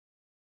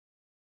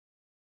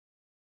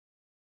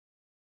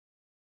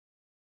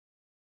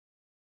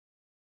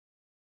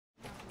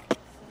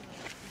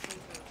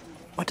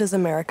What does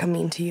America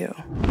mean to you?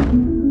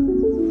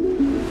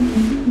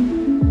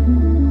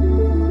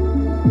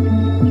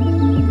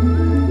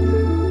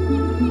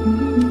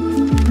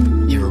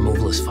 Your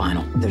removal is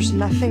final. There's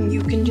nothing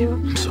you can do.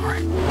 I'm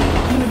sorry.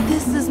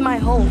 This is my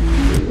home.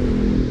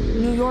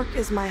 New York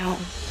is my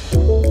home.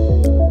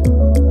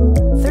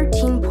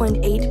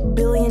 13.8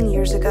 billion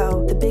years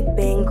ago, the Big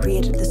Bang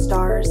created the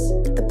stars,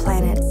 the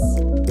planets,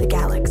 the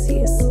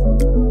galaxies.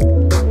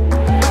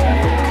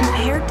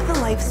 Compared to the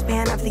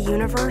lifespan of the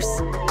universe,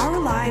 our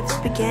lives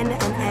begin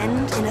and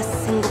end in a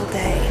single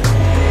day.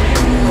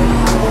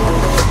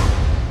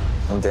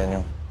 I'm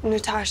Daniel.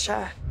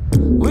 Natasha.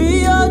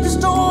 We are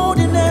just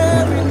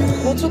ordinary.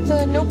 What's with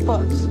the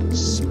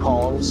notebooks?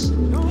 Poems.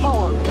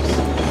 Poems.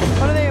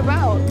 What are they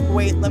about?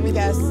 Wait, let me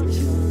guess.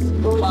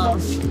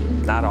 Love.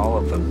 Not all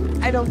of them.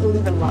 I don't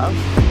believe in love.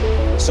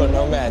 So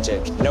no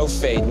magic, no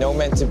fate, no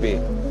meant to be.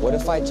 What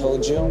if I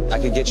told you I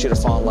could get you to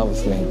fall in love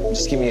with me?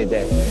 Just give me a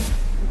day.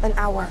 An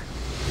hour.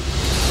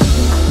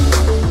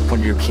 What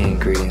are your key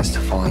ingredients to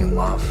falling in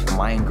love?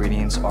 My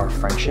ingredients are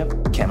friendship,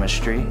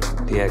 chemistry,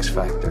 the X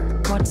factor.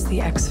 What's the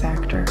X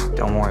factor?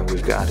 Don't worry,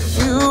 we've got it.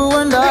 You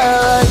and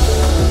I,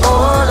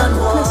 all and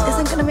one. This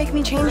isn't gonna make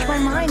me change my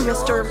mind,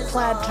 Mr.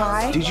 Plaid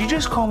Tie. Did you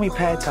just call me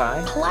Pad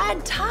Thai?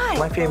 Plaid Tie?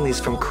 My family's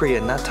from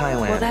Korea, not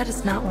Thailand. Well, that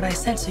is not what I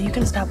said, so you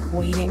can stop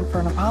waiting for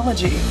an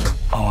apology.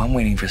 Oh, I'm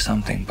waiting for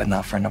something, but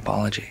not for an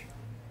apology.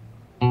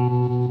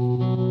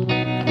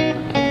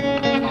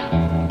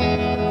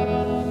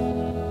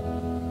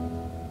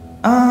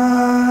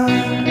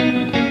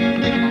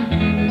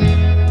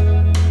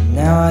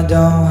 Now I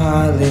don't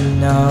hardly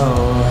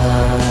know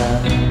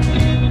her,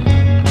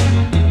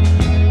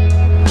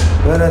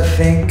 but I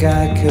think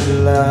I could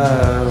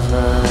love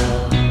her.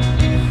 I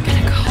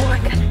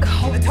gotta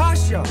go.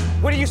 Natasha,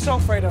 what are you so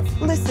afraid of?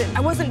 Listen,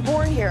 I wasn't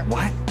born here.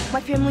 What?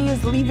 My family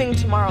is leaving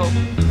tomorrow.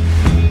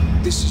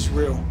 This is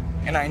real,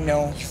 and I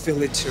know you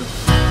feel it too.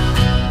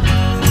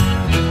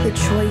 The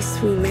choice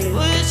we made.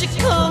 Would you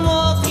come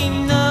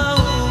walking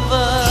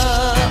over?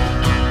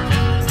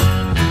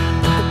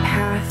 The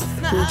path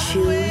we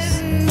choose.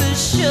 To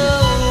show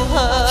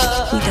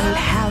her. We don't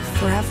have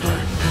forever.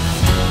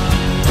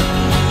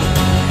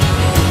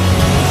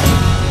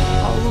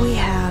 All we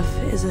have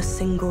is a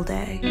single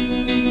day.